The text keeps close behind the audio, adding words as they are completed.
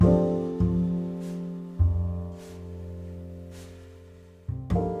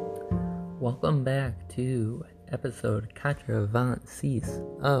Welcome back to episode 86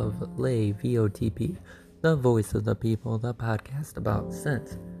 of Lay VOTP, the voice of the people, the podcast about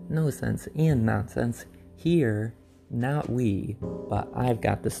sense, no sense, and nonsense. Here, not we, but I've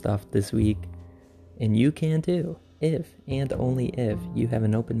got the stuff this week, and you can too, if and only if you have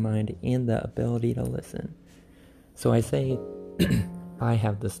an open mind and the ability to listen. So I say I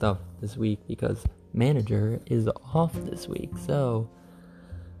have the stuff this week because manager is off this week, so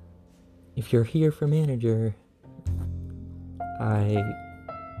if you're here for manager, I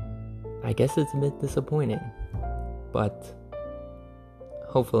guess it's a bit disappointing, but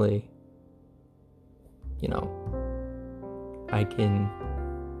hopefully, I can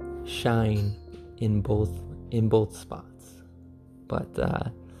shine in both spots. But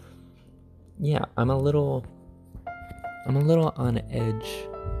yeah, I'm a little on edge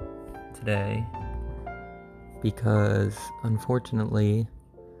today because unfortunately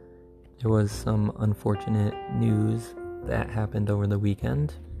there was some unfortunate news that happened over the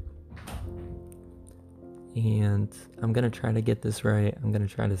weekend. And I'm going to try to get this right. I'm going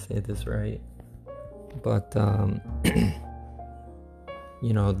to try to say this right. But,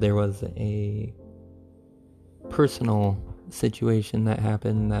 there was a personal situation that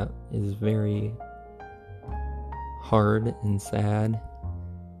happened that is very hard and sad.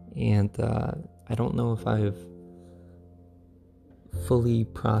 And I don't know if I've fully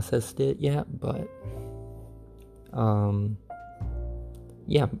processed it yet, but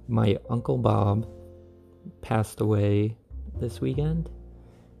my Uncle Bob passed away this weekend,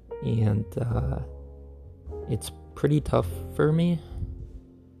 and it's pretty tough for me,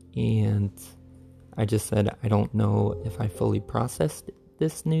 and I just said I don't know if I fully processed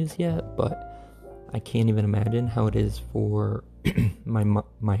this news yet, but I can't even imagine how it is for my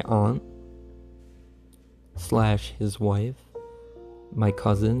aunt / his wife, my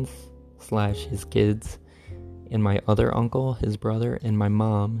cousins / his kids, and my other uncle, his brother, and my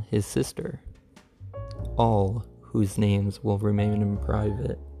mom, his sister, all whose names will remain in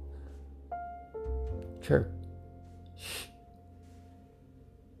private. Sure.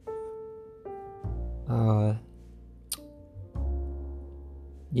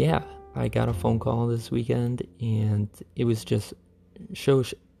 Yeah, I got a phone call this weekend, and it was just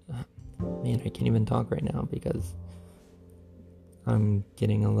man, I can't even talk right now because I'm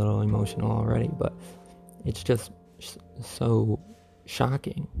getting a little emotional already, but it's just so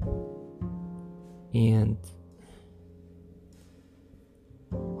shocking. And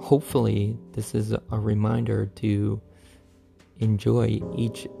hopefully this is a reminder to enjoy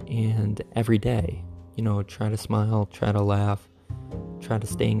each and every day. Try to smile, try to laugh, try to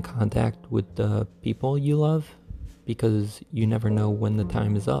stay in contact with the people you love, because you never know when the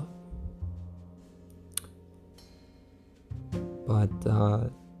time is up. But,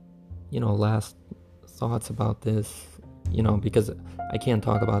 last thoughts about this, because I can't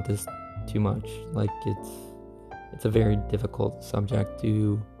talk about this too much. Like, it's a very difficult subject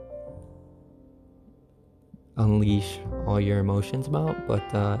to unleash all your emotions about. But,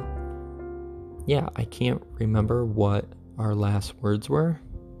 yeah, I can't remember what our last words were.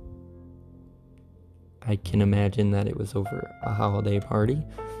 I can imagine that it was over a holiday party.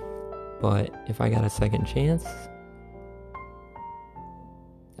 But if I got a second chance,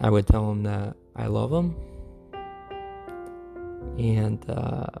 I would tell him that I love him, and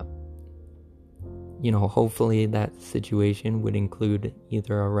hopefully that situation would include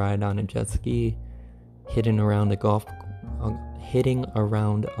either a ride on a jet ski, hitting around a golf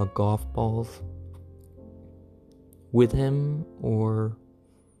balls with him, or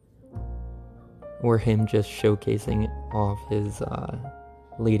him just showcasing off his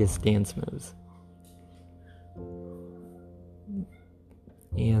latest dance moves.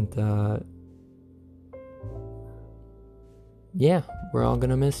 And, yeah, we're all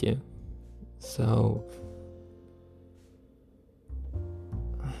gonna miss you. So,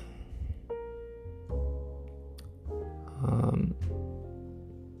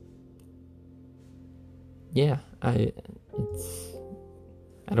 yeah, I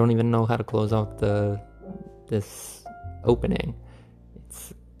don't even know how to close out this opening.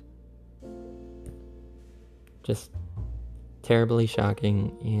 It's just terribly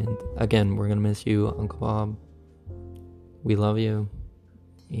shocking, and again, we're gonna miss you, Uncle Bob. We love you,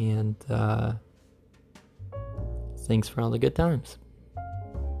 and thanks for all the good times.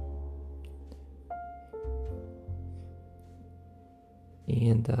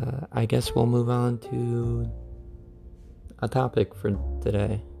 And I guess we'll move on to a topic for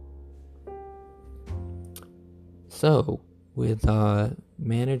today. So, with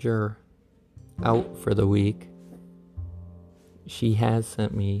manager out for the week, she has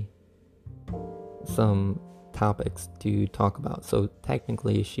sent me some topics to talk about. So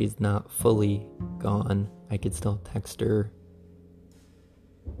technically she's not fully gone. I could still text her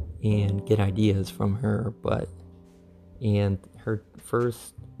and get ideas from her, and her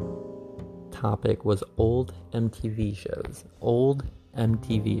first topic was old MTV shows. Old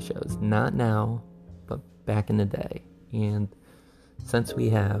MTV shows. Not now, but back in the day. And since we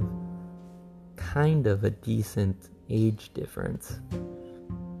have kind of a decent age difference,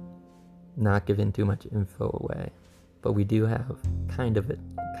 not giving too much info away, but we do have kind of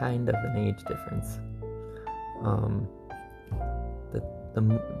an age difference.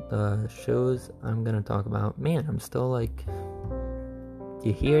 The shows I'm gonna talk about, man, I'm still like, do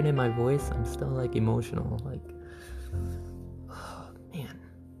you hear it in my voice? I'm still like emotional, like, oh man,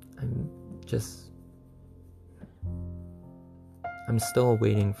 I'm still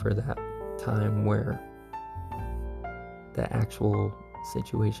waiting for that time where the actual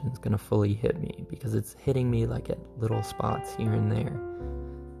situation is gonna fully hit me, because it's hitting me like at little spots here and there.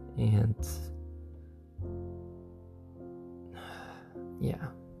 And yeah.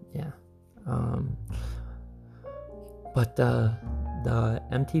 But the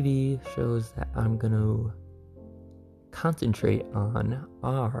MTV shows that I'm gonna concentrate on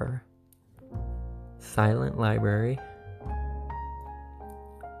are Silent Library,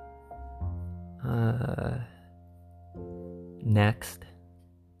 Next,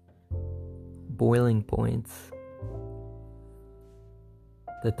 Boiling Points,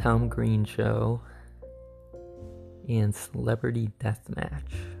 The Tom Green Show, and Celebrity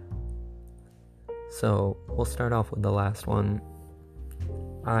Deathmatch. So we'll start off with the last one.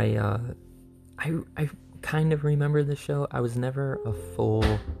 I kind of remember the show. I was never a full...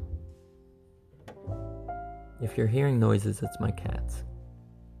 If you're hearing noises, it's my cats.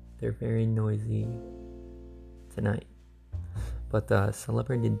 They're very noisy tonight. But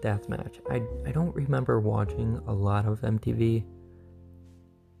Celebrity Deathmatch, I don't remember watching a lot of MTV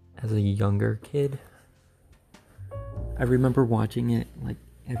as a younger kid. I remember watching it like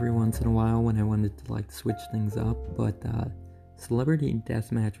every once in a while when I wanted to like switch things up, but Celebrity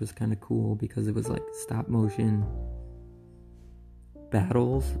Deathmatch was kind of cool because it was like stop motion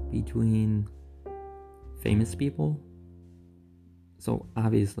battles between famous people. So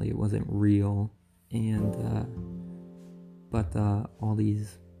obviously it wasn't real, and but all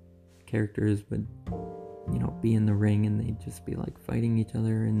these characters would, be in the ring, and they'd just be like fighting each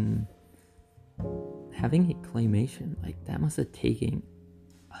other. And having a claymation, like, that must have taken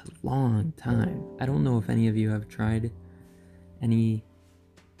a long time. I don't know if any of you have tried any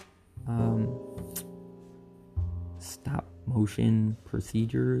stop motion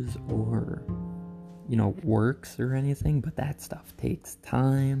procedures or works or anything, but that stuff takes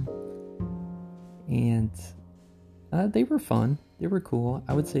time. And they were fun. They were cool.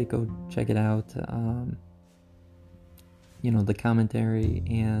 I would say go check it out. The commentary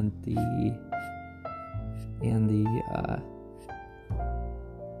and the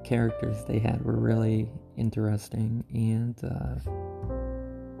characters they had were really interesting. And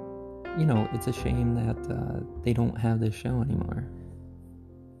it's a shame that they don't have this show anymore.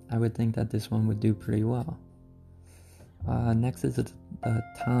 I would think that this one would do pretty well. Next is the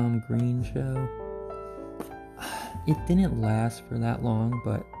Tom Green Show. It didn't last for that long,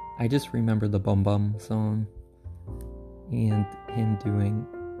 but I just remember the Bum Bum song and him doing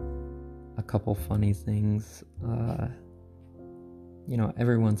a couple funny things.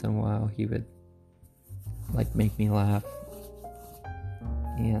 Every once in a while he would like make me laugh,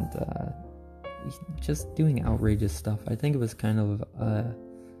 and just doing outrageous stuff. I think it was kind of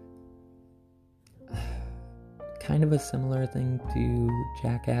a similar thing to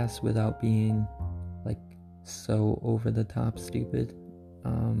Jackass without being like so over the top stupid.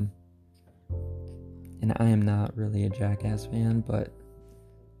 And I am not really a Jackass fan, but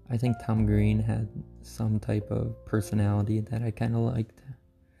I think Tom Green had some type of personality that I kind of liked.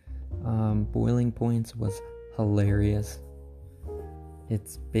 Boiling Points was hilarious.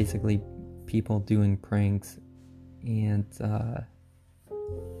 It's basically people doing pranks, and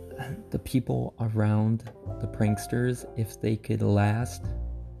the people around the pranksters, if they could last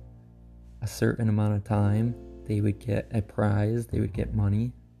a certain amount of time, they would get a prize, they would get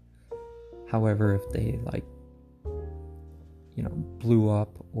money. However, if they blew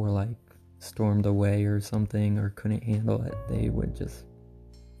up or like stormed away or something, or couldn't handle it, they would just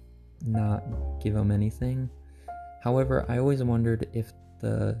not give them anything. However, I always wondered if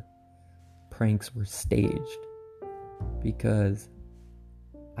the pranks were staged, because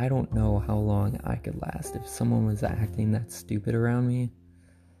I don't know how long I could last. If someone was acting that stupid around me,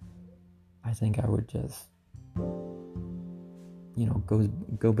 I think I would just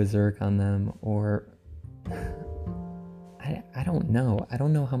go berserk on them, or I don't know. I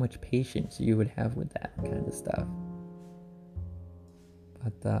don't know how much patience you would have with that kind of stuff.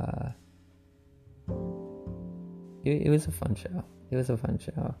 But it was a fun show.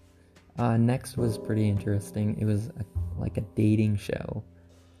 Next was pretty interesting. It was like a dating show,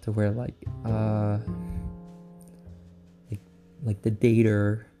 to where like the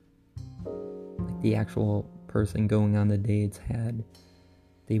dater, like the actual person going on the dates,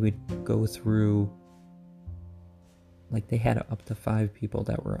 they would go through, like they had up to 5 people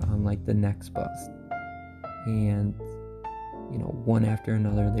that were on like the next bus, and one after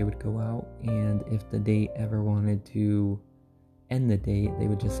another they would go out, and if the date ever wanted to end the date, they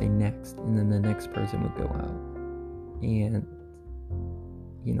would just say next, and then the next person would go out. And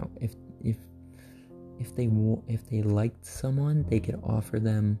if they liked someone, they could offer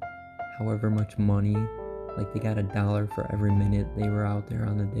them however much money, like they got $1 for every minute they were out there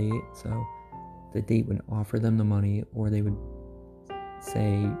on the date. So the date would offer them the money, or they would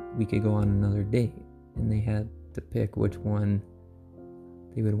say we could go on another date, and they had to pick which one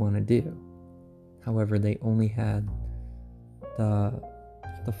they would want to do. However, they only had the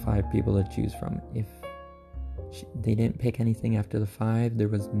 5 people to choose from. If they didn't pick anything after the 5, there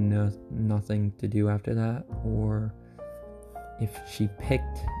was nothing to do after that. Or if she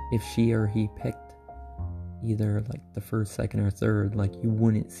or he picked either like the first, second, or third, like you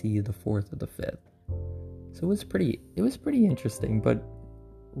wouldn't see the 4th or the 5th. So it was pretty interesting, but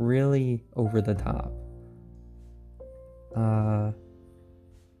really over the top.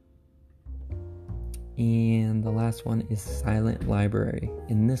 And the last one is Silent Library,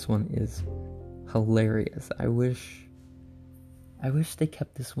 and this one is hilarious. I wish they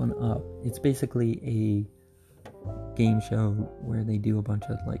kept this one up. It's basically a game show where they do a bunch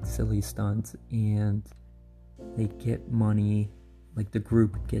of like silly stunts, and they get money, like the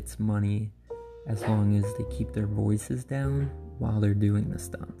group gets money as long as they keep their voices down while they're doing the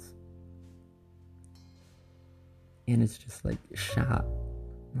stunts. And it's just like shot,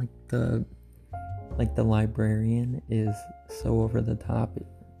 like the librarian is so over the top,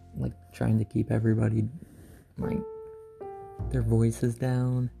 like trying to keep everybody like their voices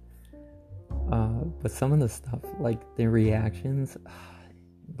down. But some of the stuff, like their reactions,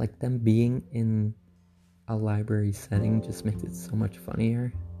 like them being in a library setting, just makes it so much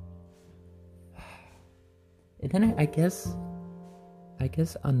funnier. And then I guess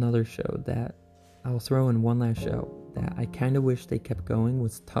another show that I'll throw in, one last show that I kind of wish they kept going,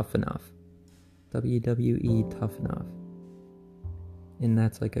 was Tough Enough. WWE Tough Enough. And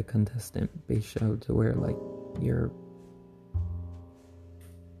that's like a contestant-based show, to where like you're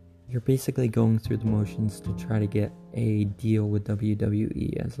basically going through the motions to try to get a deal with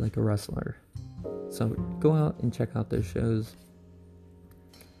WWE as like a wrestler. So go out and check out those shows.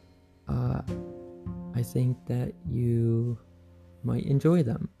 I think that you might enjoy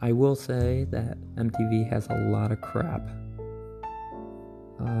them. I will say that MTV has a lot of crap.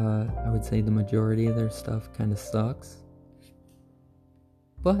 I would say the majority of their stuff kind of sucks.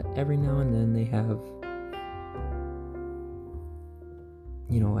 But every now and then they have,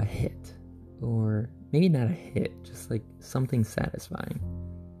 a hit. Or maybe not a hit, just like something satisfying.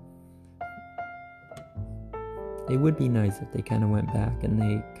 It would be nice if they kind of went back and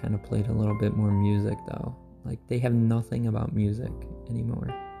they kind of played a little bit more music, though. Like, they have nothing about music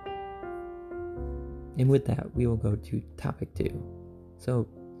anymore. And with that, we will go to topic 2. So,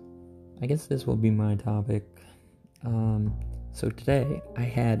 I guess this will be my topic. So today, I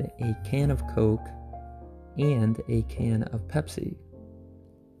had a can of Coke and a can of Pepsi.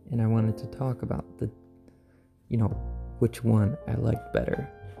 And I wanted to talk about which one I liked better.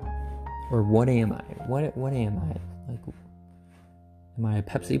 Or what am I? What am I? Like, am I a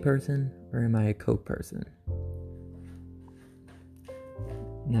Pepsi person or am I a Coke person?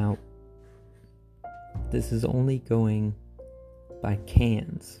 Now, this is only going by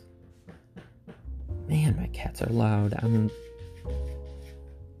cans. Man, my cats are loud.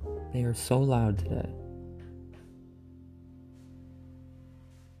 They are so loud today.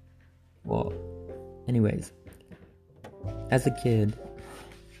 Well, anyways, as a kid,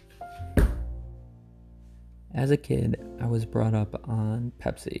 I was brought up on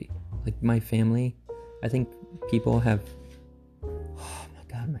Pepsi. Like, my family, I think people have... Oh my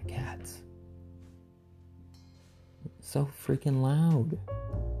god, my cats. So freaking loud.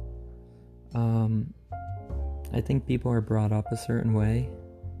 I think people are brought up a certain way,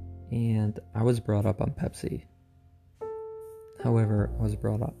 and I was brought up on Pepsi. However, I was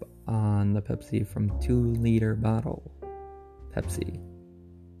brought up on the Pepsi from 2-liter bottle Pepsi.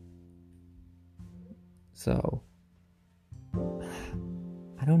 So,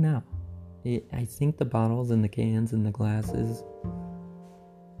 I don't know. I think the bottles and the cans and the glasses,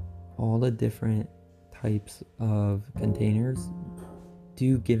 all the different types of containers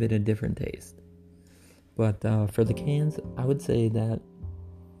do give it a different taste. But for the cans, I would say that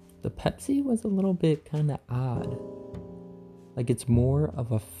the Pepsi was a little bit kind of odd. Like it's more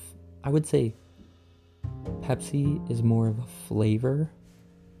of a, I would say Pepsi is more of a flavor.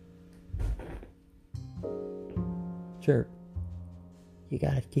 Sure, you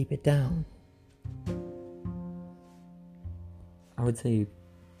gotta keep it down. I would say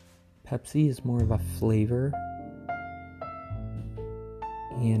Pepsi is more of a flavor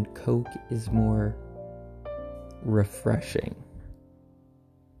and Coke is more refreshing.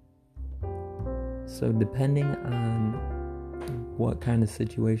 So depending on what kind of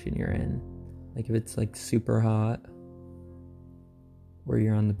situation you're in, like if it's like super hot or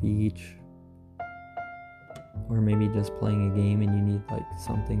you're on the beach or maybe just playing a game and you need like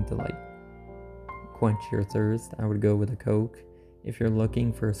something to like quench your thirst, I would go with a Coke. If you're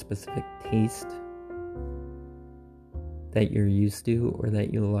looking for a specific taste that you're used to or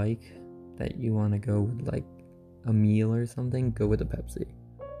that you like, that you want to go with like a meal or something, go with a Pepsi.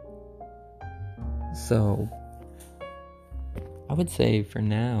 So I would say for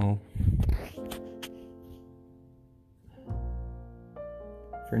now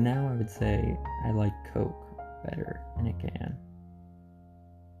I would say I like Coke better in a can.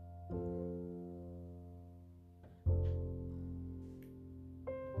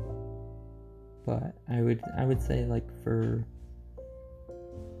 But I would say like for,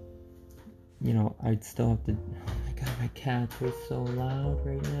 you know, I'd still have to, oh my god, my cats are so loud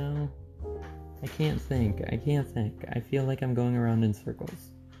right now. I can't think. I feel like I'm going around in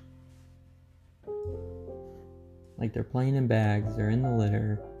circles. Like they're playing in bags, they're in the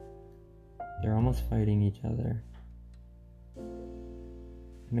litter, they're almost fighting each other.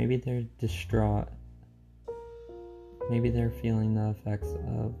 Maybe they're distraught. Maybe they're feeling the effects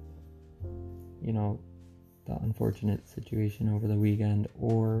of, you know, the unfortunate situation over the weekend,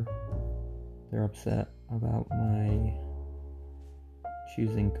 or they're upset about my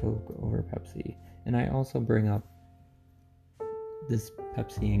choosing Coke over Pepsi. And I also bring up this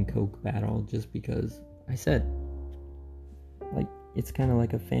Pepsi and Coke battle just because I said, like, it's kind of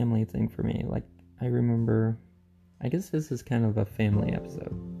like a family thing for me. Like, I remember, I guess this is kind of a family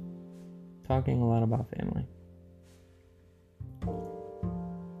episode, talking a lot about family.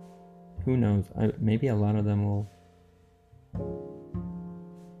 Who knows? Maybe a lot of them will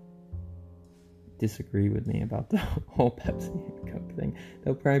disagree with me about the whole Pepsi and Coke thing.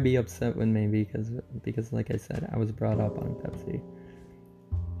 They'll probably be upset with me because like I said, I was brought up on Pepsi.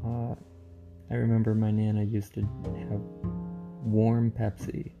 I remember my Nana used to have warm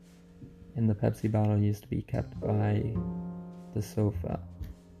Pepsi, and the Pepsi bottle used to be kept by the sofa.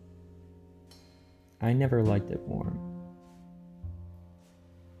 I never liked it warm,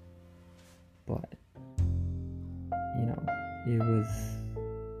 but you know, it was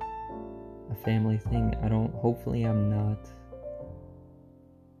a family thing. Hopefully I'm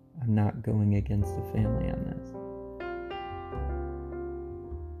not going against the family on this.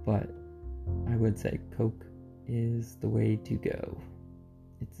 But I would say Coke is the way to go.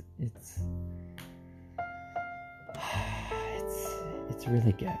 It's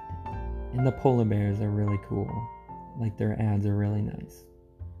really good. And the polar bears are really cool. Like their ads are really nice.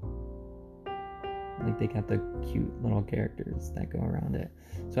 Like they got the cute little characters that go around it.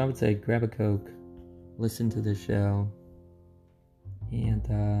 So I would say grab a Coke, listen to the show, and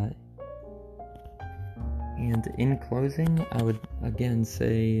in closing, I would again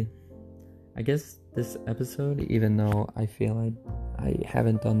say, I guess this episode, even though I feel I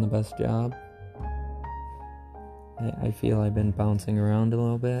haven't done the best job, I feel I've been bouncing around a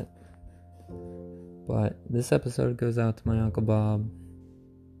little bit, but this episode goes out to my Uncle Bob.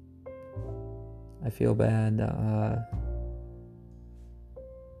 I feel bad,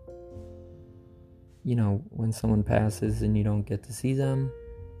 you know, when someone passes and you don't get to see them,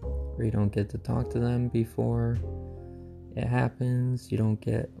 or you don't get to talk to them before it happens, you don't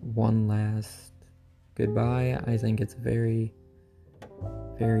get one last goodbye. I think it's a very,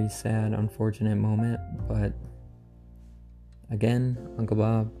 very sad, unfortunate moment, but again, Uncle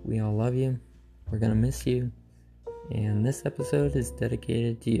Bob, we all love you, we're gonna miss you, and this episode is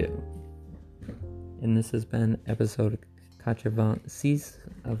dedicated to you. And this has been episode 86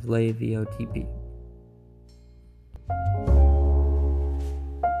 of Les VOTP.